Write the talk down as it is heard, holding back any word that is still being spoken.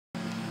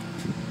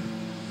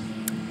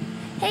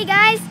Hey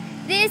guys,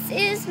 this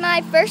is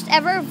my first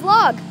ever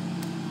vlog.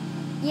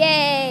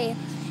 Yay!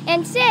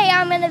 And today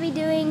I'm going to be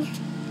doing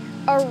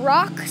a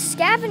rock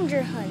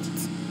scavenger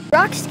hunt.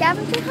 Rock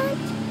scavenger hunt?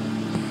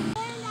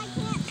 And I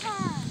can't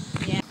come.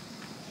 Yeah.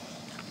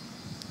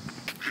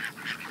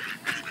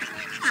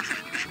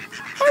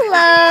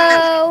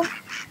 Hello!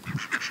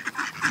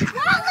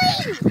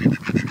 Wally!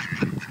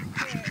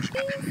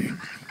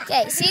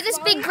 Okay, see this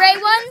big gray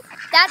one?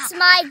 That's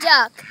my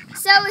duck.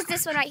 So is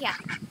this one right here.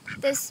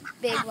 This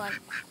big one.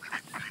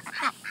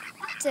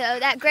 So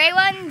that gray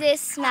one,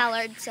 this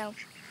mallard. So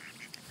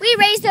we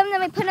raised them, then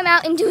we put them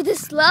out into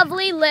this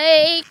lovely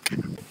lake.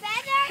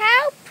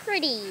 How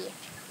pretty.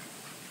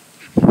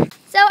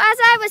 So as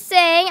I was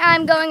saying,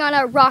 I'm going on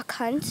a rock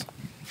hunt,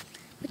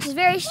 which is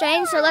very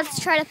strange, so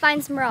let's try to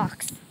find some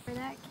rocks.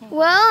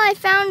 Well, I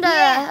found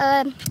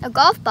a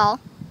golf ball.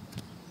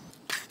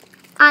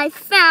 I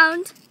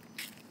found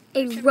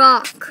a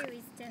rock.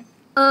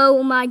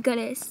 Oh my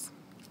goodness.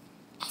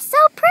 It's so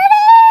pretty!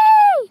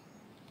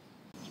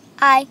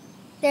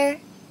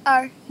 There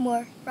are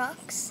more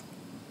rocks.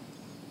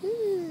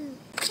 Ooh.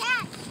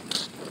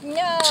 No,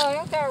 I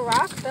don't got a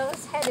rock.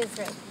 Bella's head is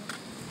red.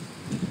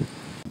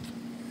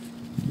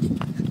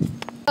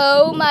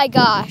 Oh my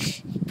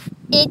gosh.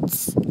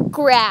 It's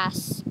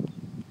grass.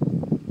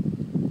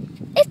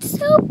 It's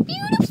so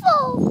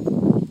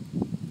beautiful.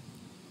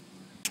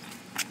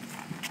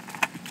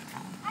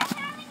 I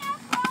have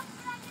enough rocks,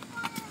 but I just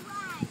want to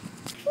ride.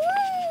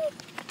 Woo.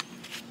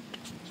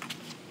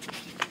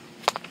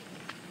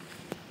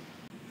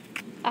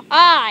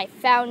 I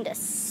found a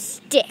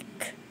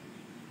stick.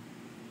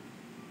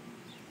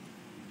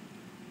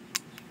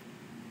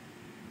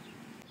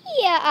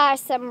 Here are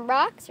some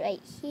rocks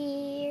right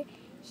here,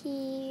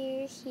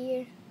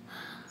 here.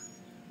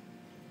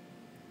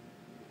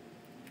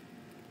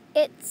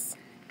 It's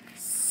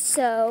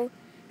so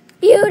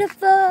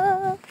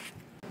beautiful.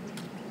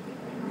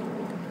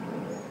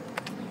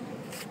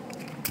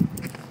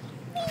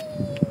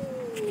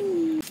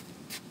 Whee!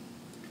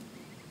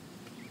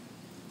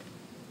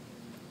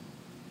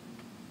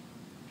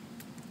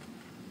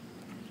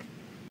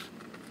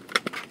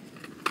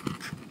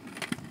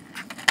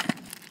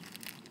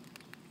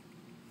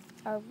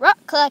 A rock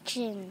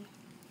collection.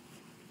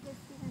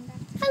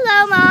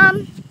 Hello,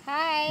 Mom.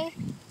 Hi.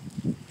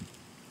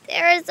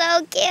 They're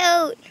so cute.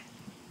 I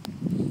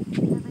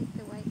like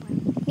the white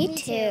one. Me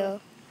too.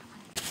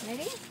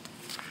 Ready?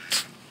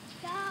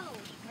 Go.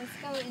 Let's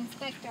go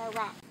inspect our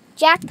rock.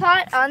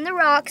 Jackpot on the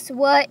rocks.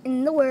 What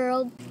in the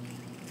world?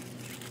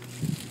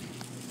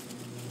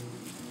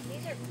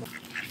 These are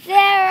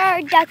There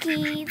are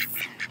duckies.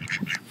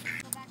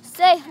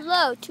 Say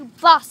hello to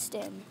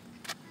Boston.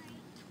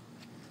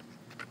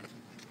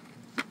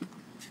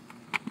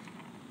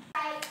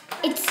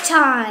 It's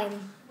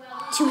time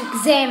to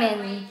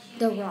examine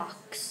the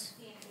rocks.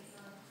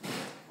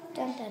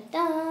 Dun, dun,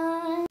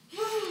 dun.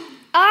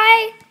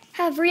 I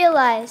have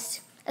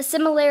realized a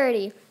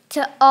similarity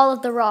to all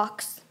of the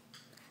rocks.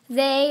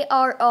 They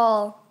are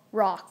all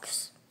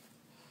rocks.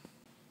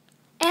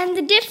 And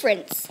the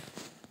difference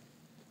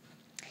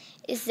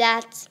is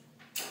that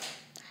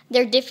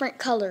they're different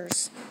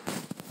colors.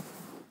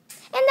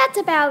 And that's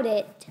about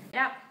it.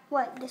 Yep.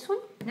 What, this one?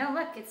 No,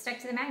 look, it's stuck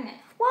to the magnet.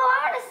 Well,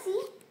 I want to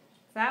see.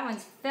 That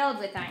one's filled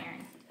with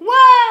iron.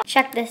 Whoa!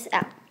 Check this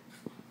out.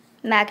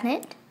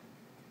 Magnet.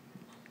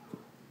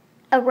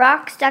 A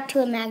rock stuck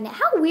to a magnet.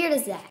 How weird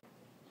is that?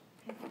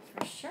 I think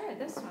for sure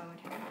this one would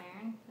have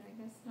iron, but I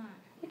guess not.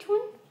 Which one?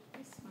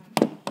 This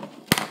one.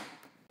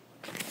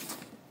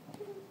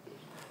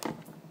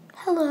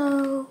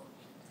 Hello.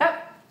 Oh!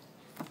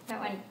 That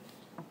one.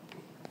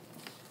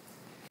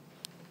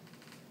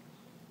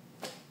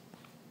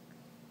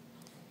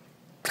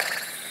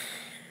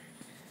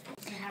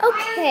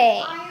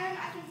 Okay.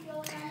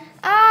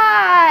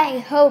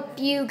 I hope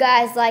you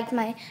guys liked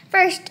my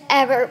first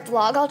ever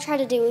vlog. I'll try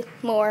to do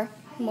more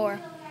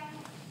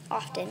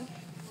often.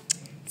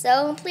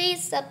 So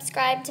please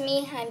subscribe to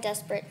me. I'm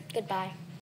desperate. Goodbye.